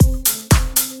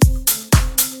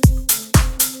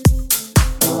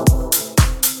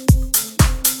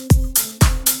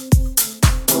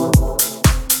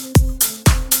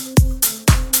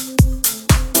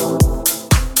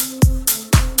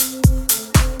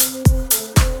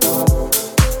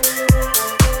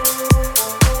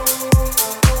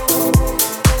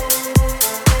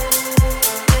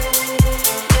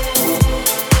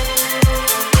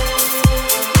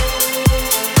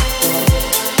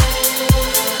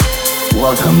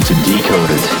Welcome to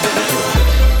Decoded.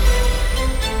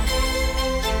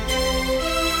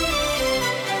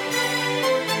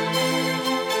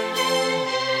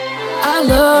 I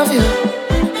love you,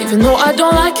 even though I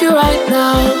don't like you right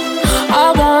now.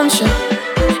 I want you,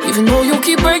 even though you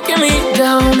keep breaking me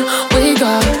down. We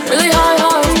got really high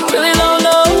highs, really low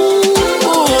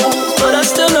lows, but I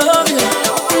still love you,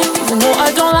 even though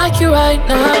I don't like you right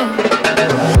now.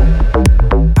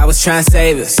 I was trying to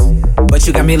save us, but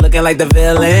you got me looking like the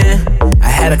villain. I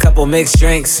had a couple mixed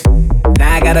drinks,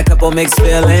 now I got a couple mixed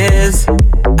feelings.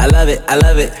 I love it, I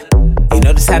love it. You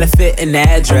know just how to fit in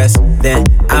that dress. Then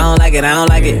I don't like it, I don't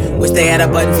like it. Wish they had a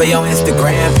button for your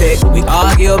Instagram pic. We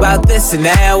argue about this and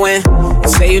that when you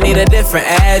say you need a different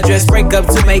address. Break up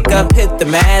to make up, hit the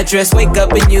mattress. Wake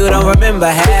up and you don't remember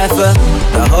half of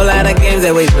the whole lot of games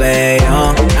that we play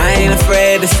on. I ain't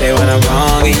afraid to say when I'm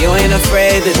wrong, and you ain't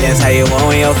afraid to dance how you want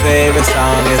when your favorite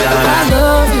song is on. I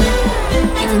love you,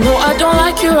 even though I don't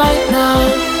like you right now.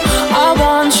 I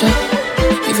want you,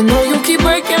 even though you keep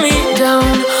breaking me down.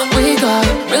 We got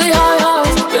really high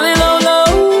highs, really low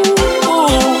lows,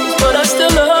 but I still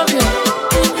love you,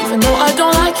 even though I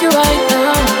don't like you right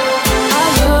now. I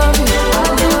love you,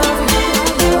 I love you,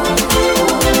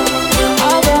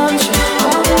 I want you,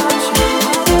 I want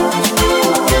you,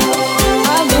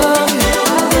 I love you,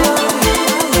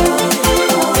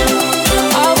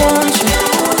 I want you,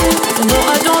 even though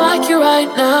I don't like you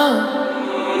right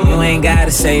now. You ain't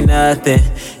gotta say nothing.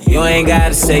 You ain't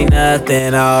gotta say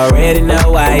nothing. I already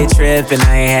know why you trippin'.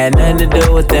 I ain't had nothing to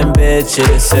do with them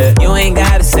bitches. You ain't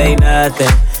gotta say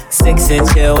nothing. 6 and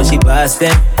chill when she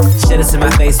bustin'. Shit in my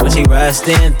face when she rushed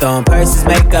in. Throwing purses,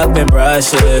 makeup, and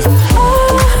brushes. I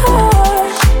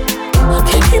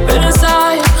can't keep it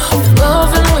inside. I'm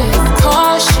loving with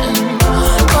caution,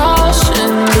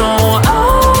 caution. No,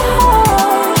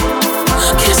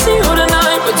 I can't see you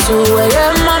tonight, but 2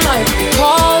 a.m. I might be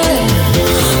calling,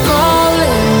 calling.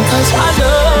 'Cause I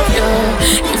love you,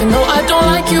 even though I don't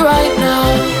like you right now.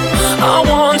 I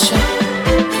want you,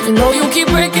 even though you keep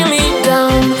breaking me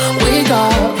down. We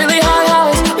got really high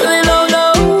highs, really low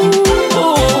lows,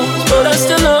 but I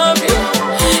still love you,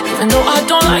 even though I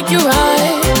don't like you right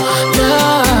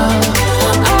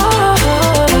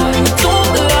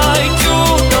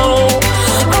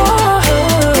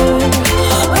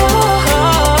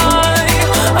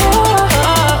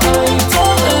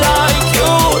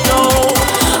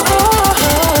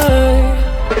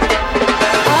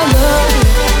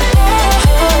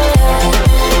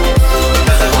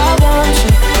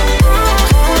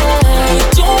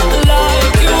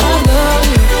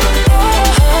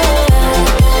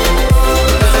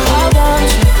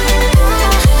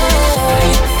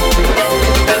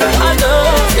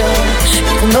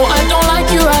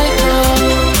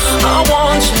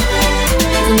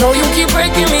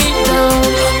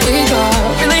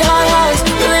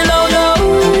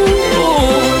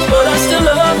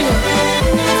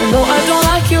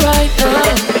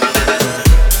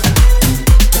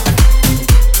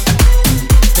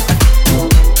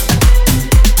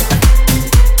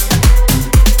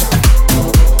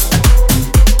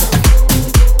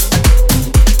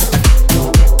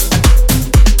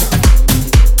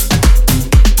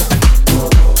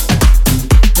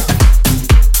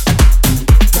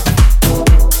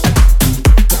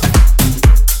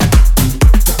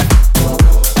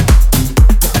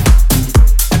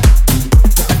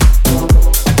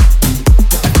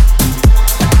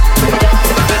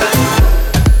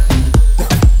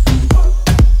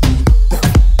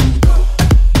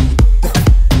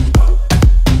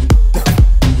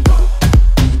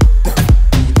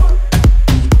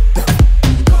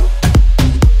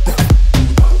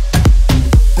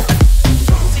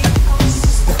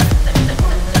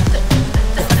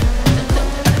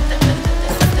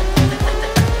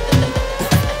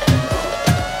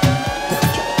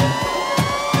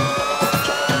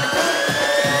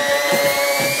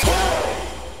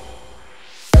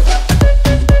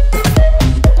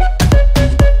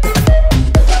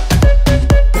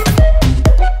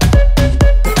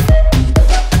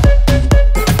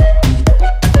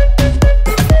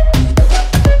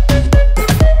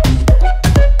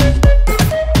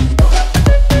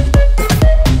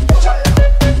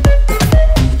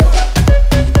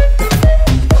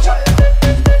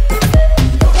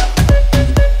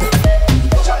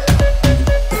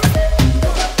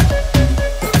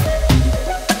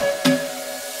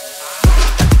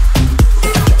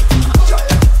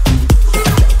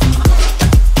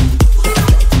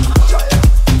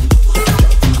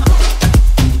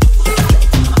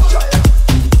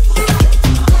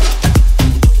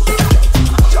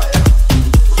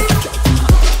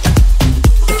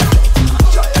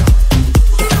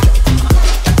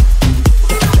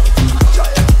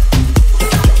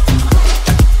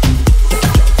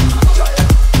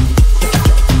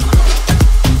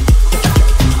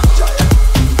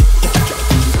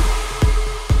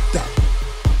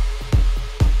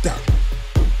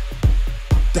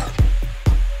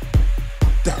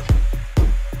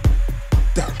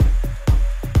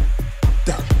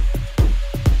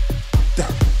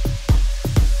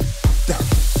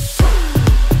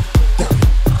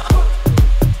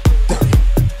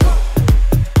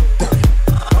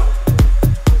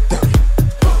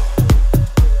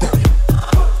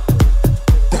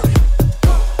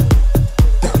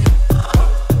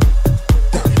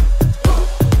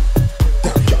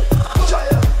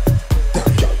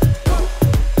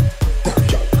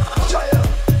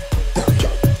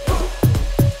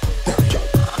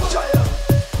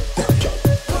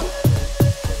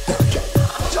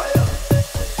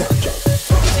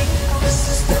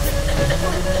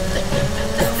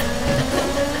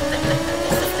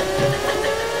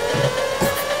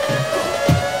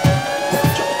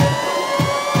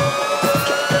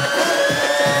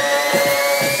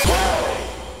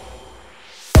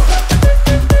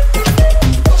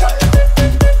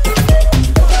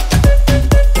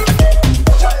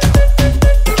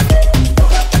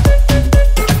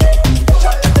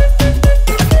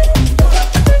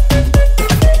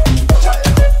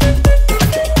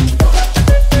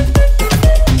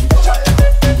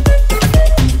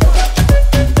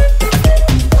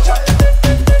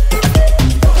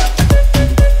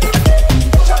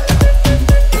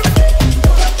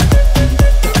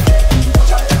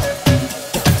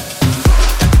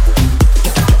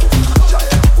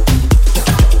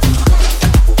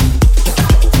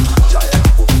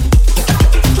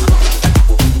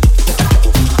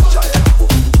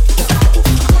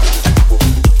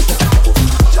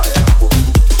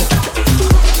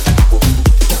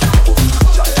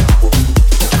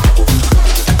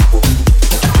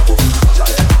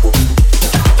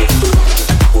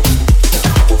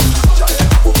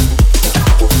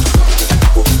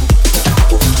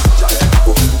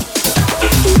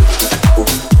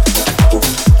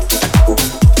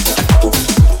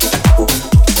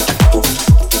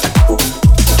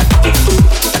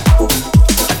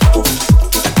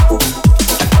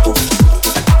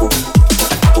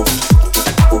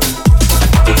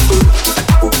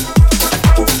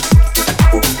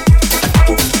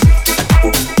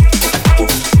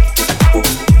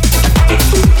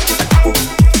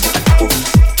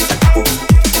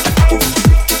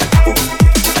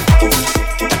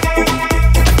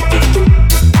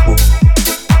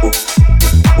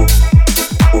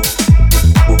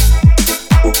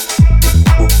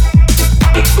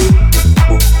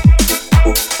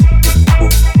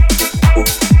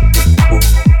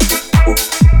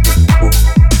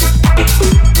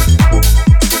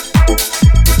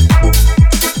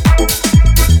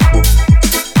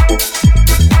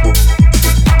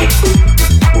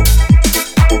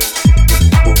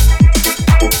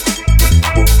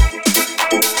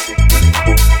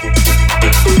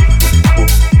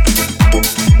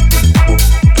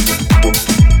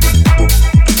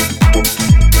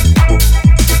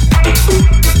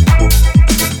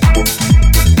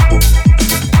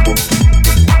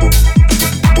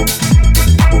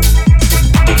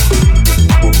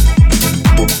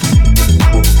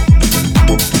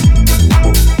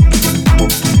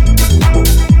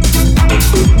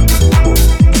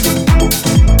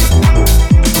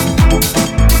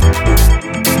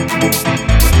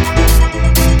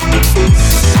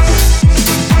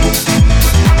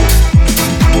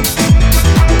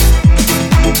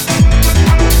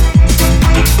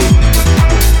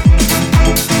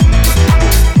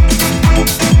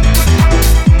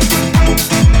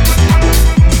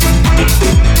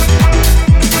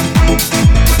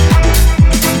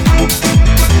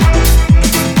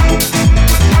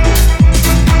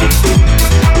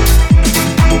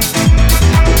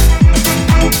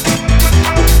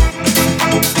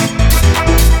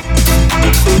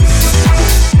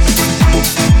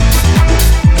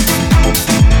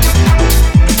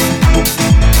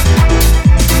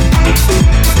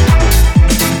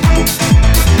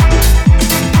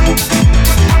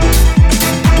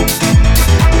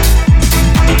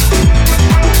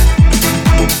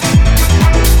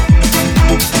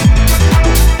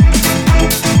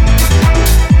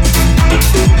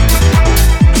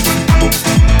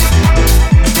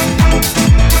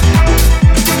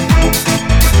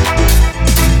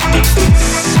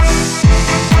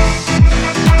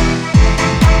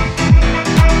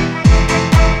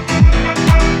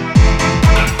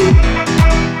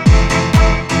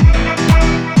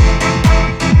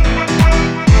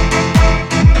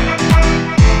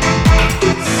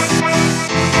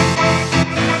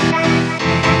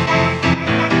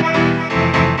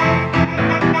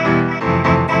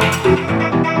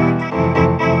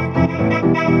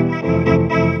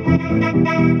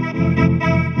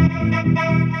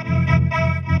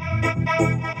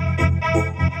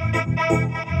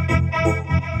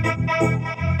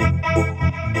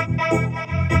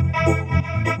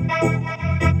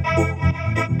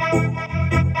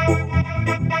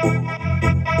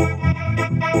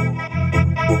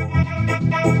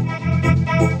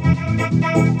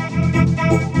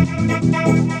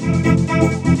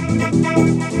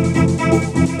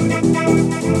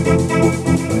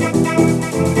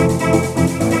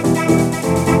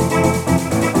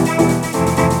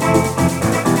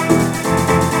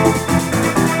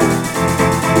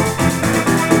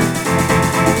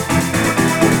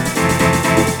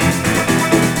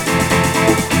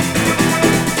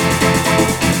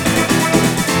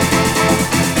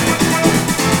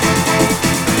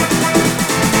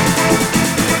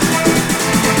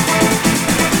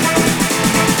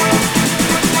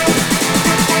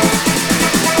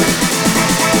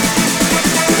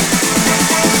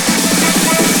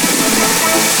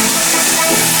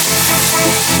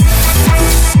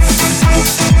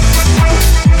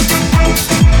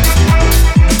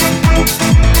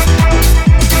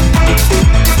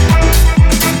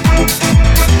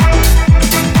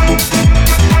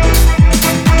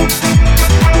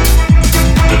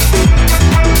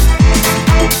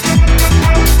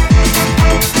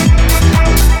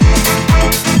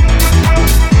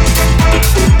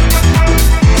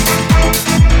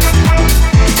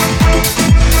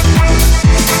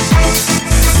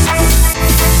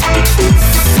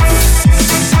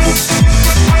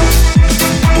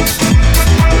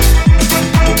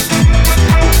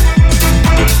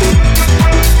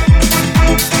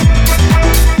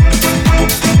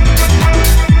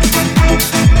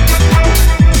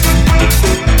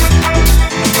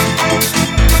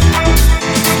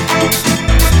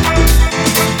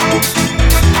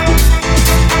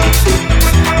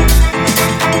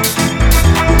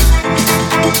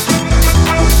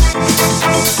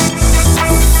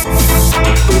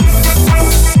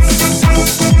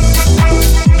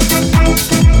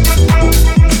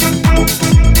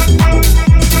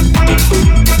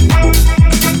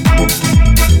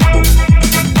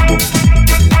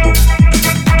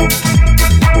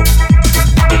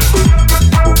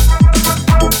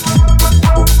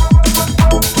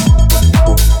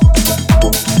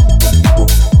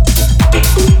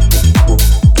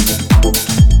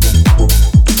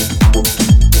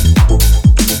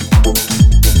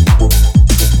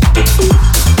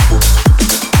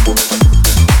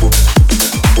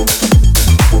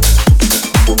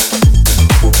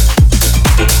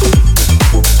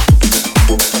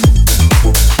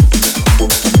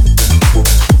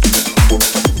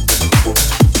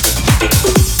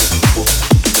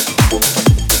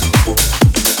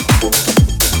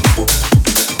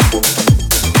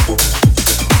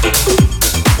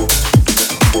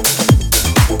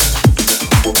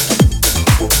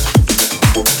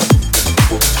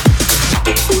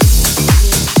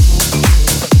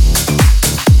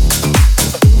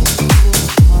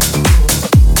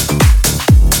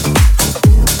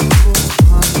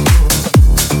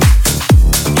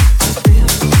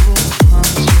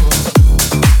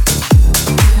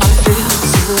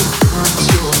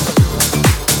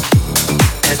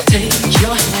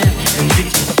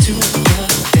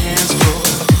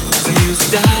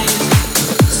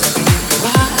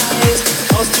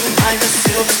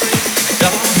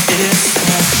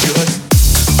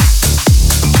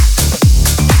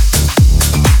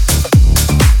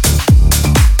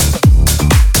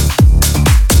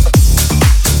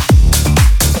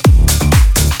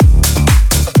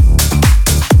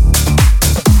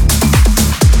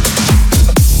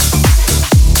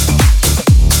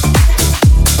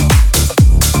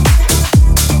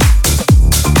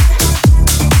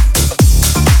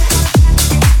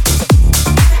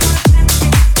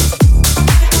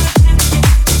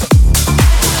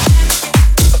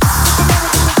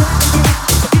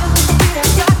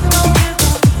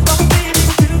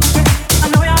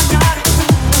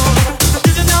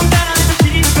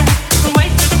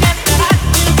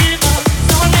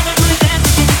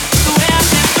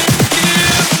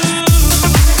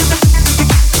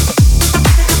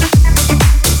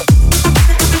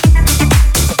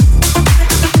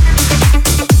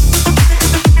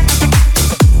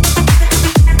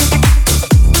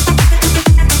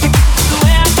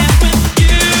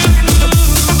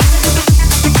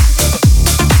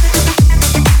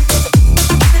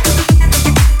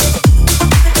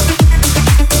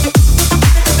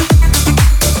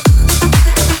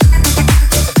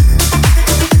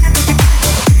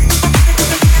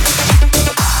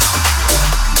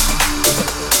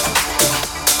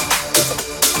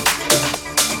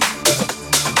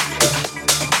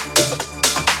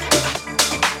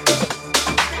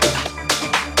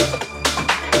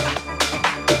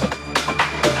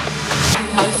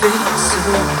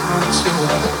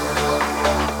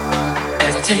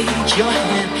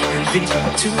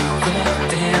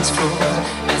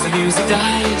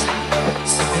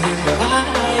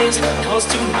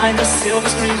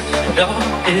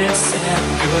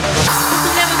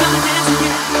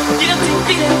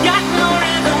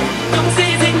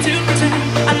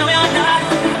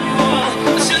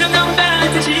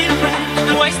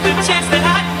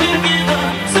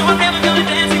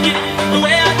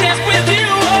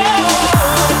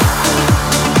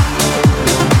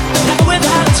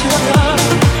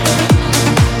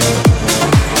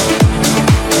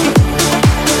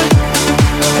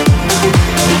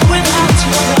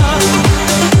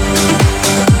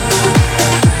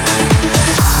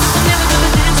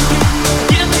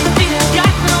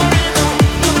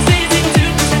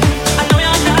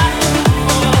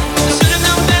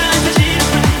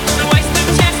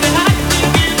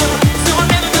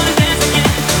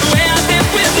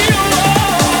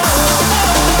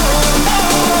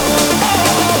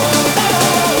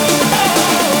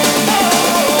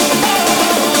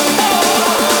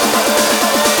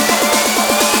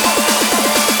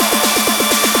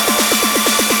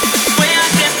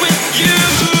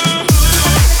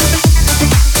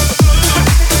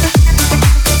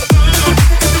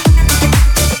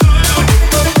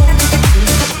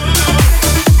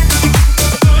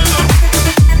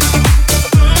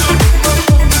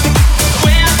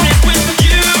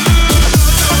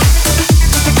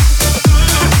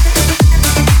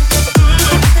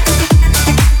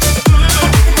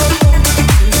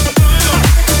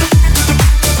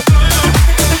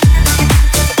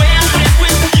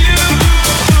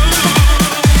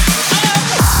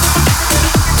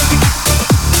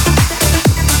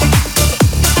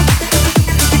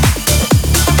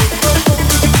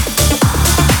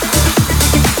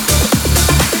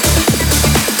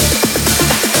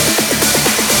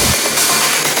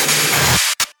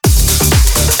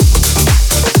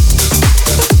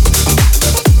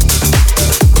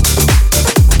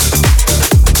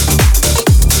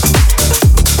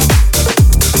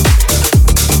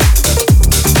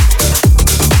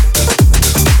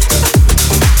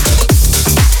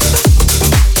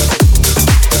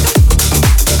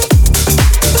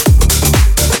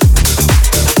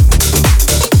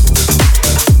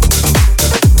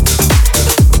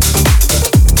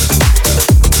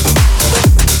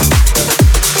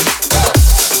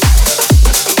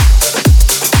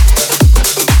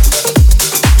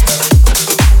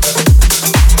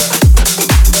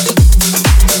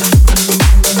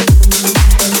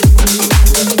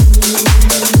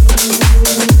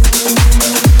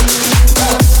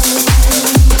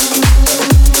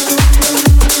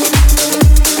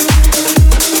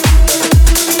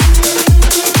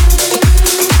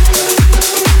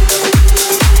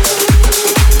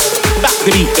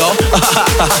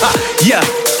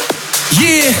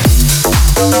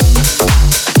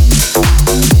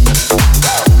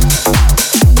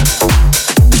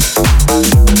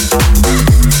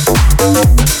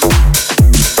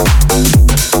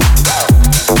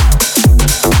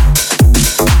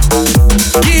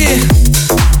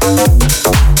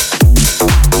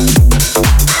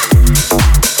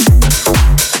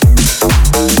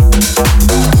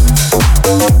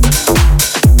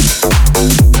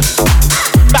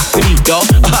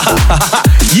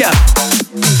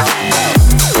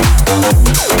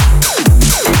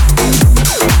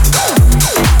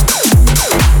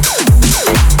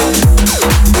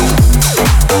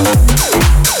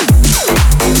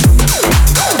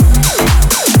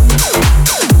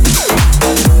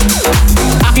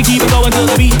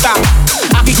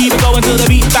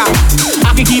beat stop.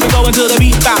 I can keep it going till the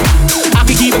beat stop. I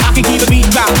can keep it beat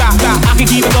stop, stop, stop. I can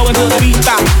keep it going till the beat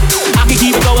stop. I can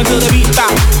keep it going till the beat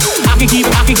stop. I can keep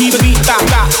it beat stop,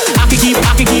 stop. I can keep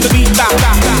it beat stop,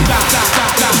 stop, stop,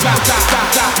 stop, stop,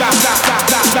 stop, stop, stop, stop, stop,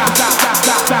 stop, stop, stop.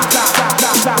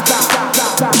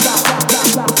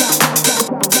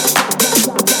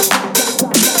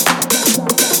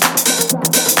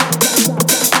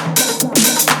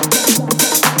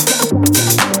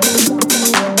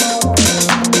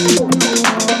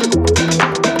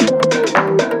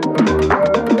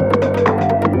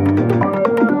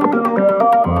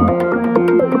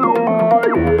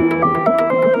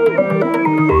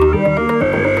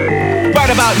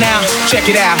 Now, check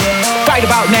it out. Right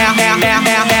about now,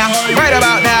 right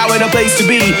about now, in a place to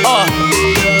be. All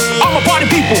my party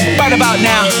people. Right about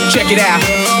now, check it out.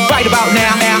 Right about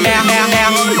now,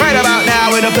 right about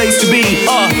now, in a place to be.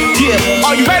 Yeah,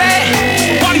 are you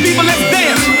ready? Party people, let's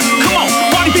dance. Come on,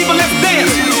 party people, let's dance.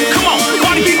 Come on,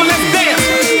 party people, let's dance.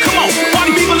 Come on,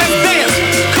 party people, let's dance.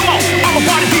 Come on, I'm a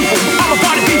party people. I'm a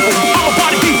party people. I'm a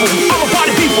party people. I'm a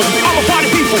party people. I'm a party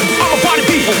people. I'm a party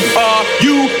people. Are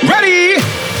you ready?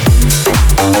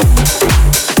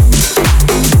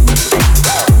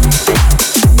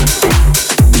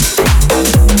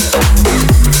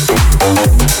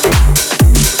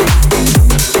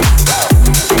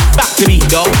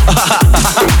 Go.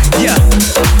 Yeah.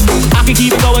 I can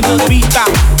keep it going till the beat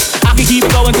stop. I can keep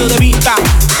it going till the beat stop.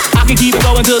 I can keep it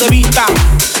going till the beat stop.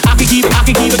 I can keep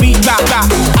it beat stop, stop.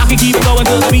 I can keep it going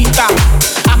till the beat stop.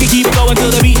 I can keep it going till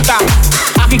the beat stop.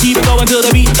 I can keep it going till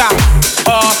the beat stop.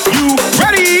 Are you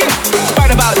ready?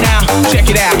 Right about now, check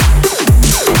it out.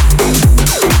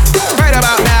 Right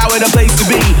about now, in a place to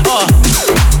be.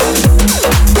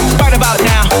 Right about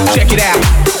now, check it out.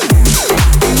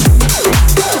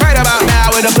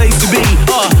 A place to be,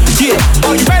 yeah.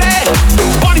 Are you ready?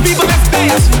 Party people, let's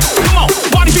dance. Come on,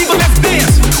 party people, let's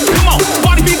dance. Come on,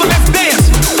 party people, let's dance.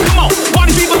 Come on,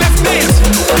 party people, let's dance.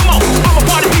 Come on, I'm a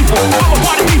party people. I'm a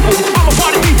party people. I'm a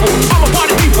party people. I'm a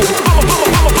party people.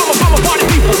 I'm a party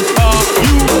people. Are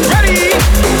you ready?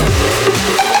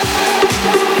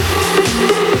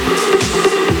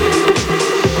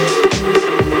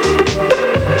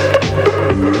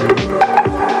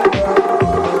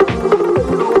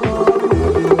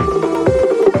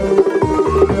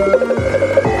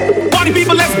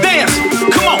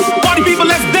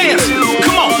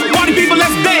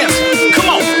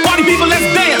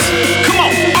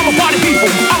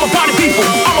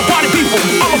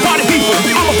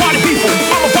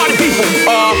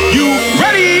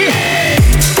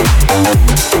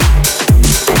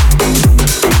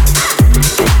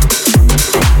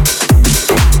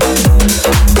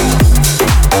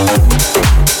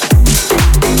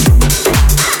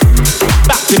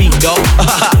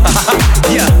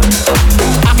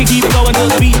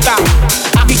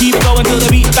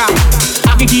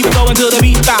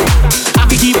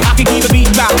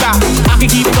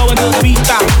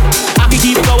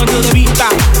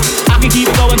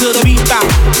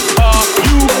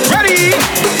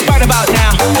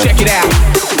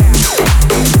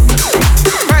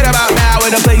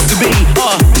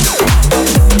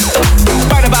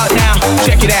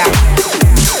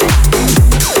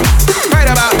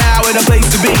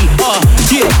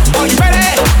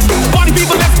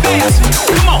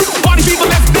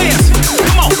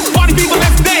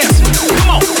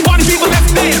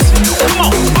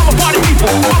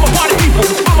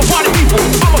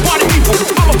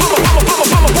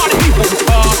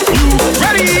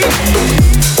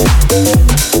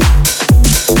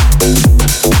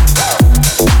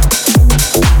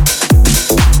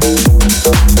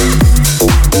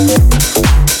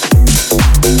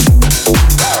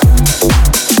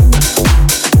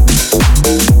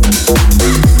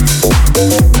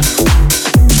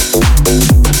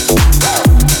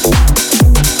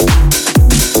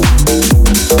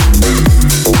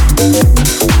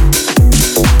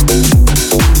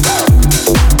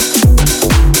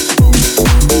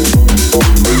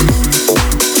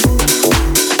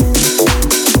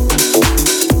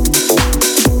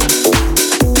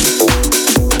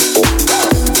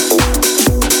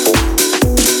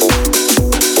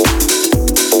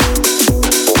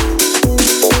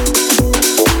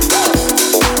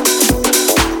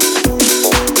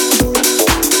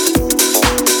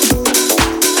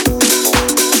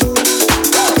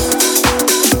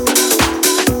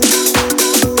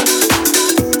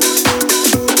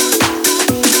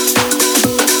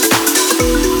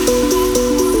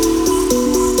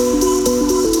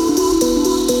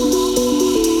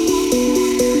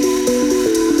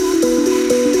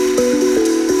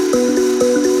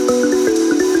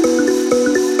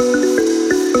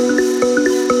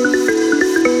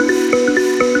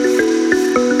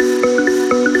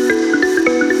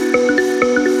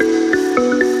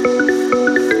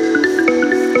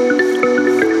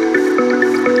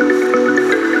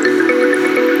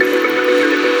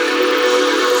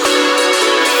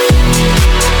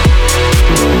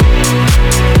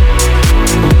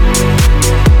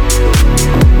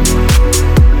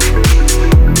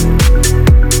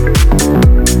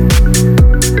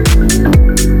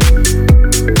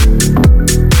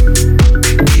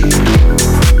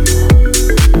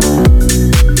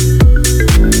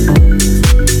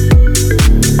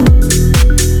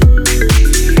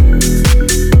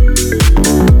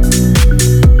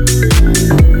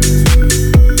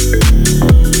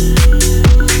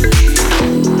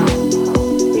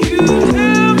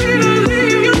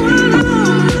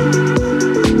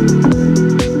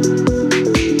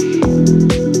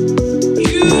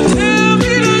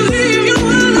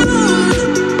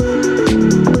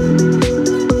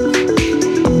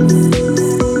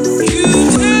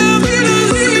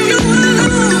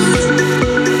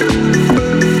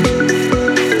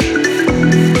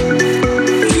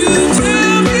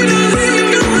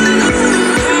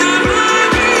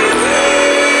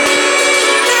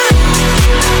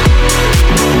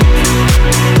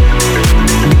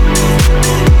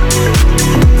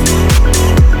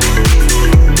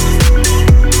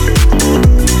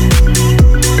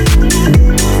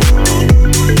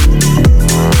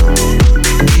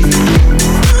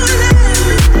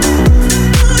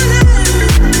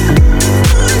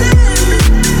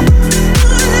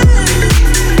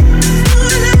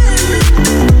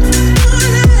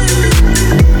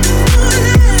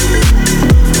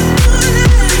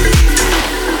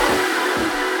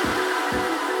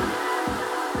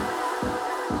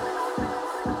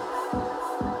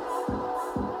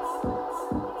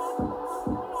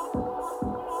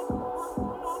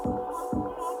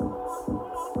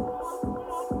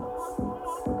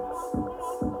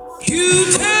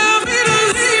 You tell